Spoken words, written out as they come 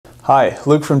Hi,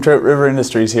 Luke from Trout River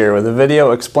Industries here with a video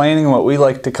explaining what we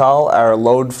like to call our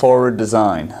load forward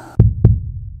design.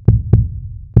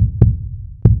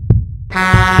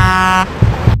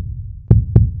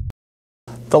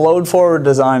 The load forward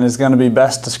design is going to be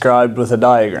best described with a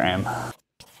diagram.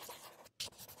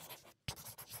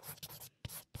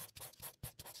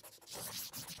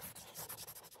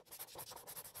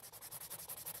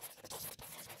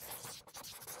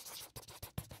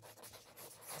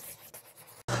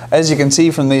 As you can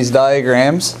see from these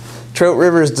diagrams, Trout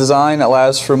River's design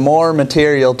allows for more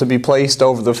material to be placed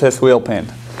over the fifth wheel pin.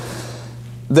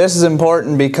 This is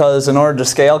important because in order to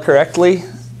scale correctly,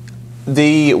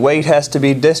 the weight has to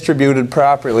be distributed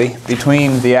properly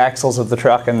between the axles of the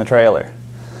truck and the trailer.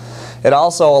 It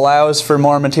also allows for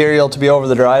more material to be over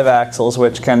the drive axles,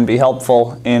 which can be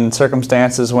helpful in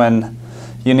circumstances when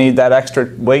you need that extra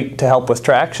weight to help with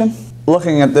traction.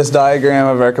 Looking at this diagram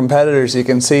of our competitors, you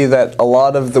can see that a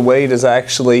lot of the weight is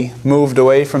actually moved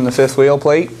away from the fifth wheel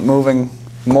plate, moving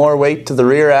more weight to the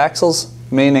rear axles,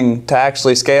 meaning to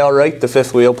actually scale right, the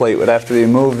fifth wheel plate would have to be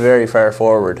moved very far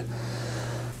forward.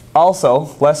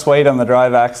 Also, less weight on the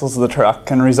drive axles of the truck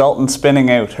can result in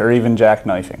spinning out or even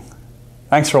jackknifing.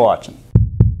 Thanks for watching.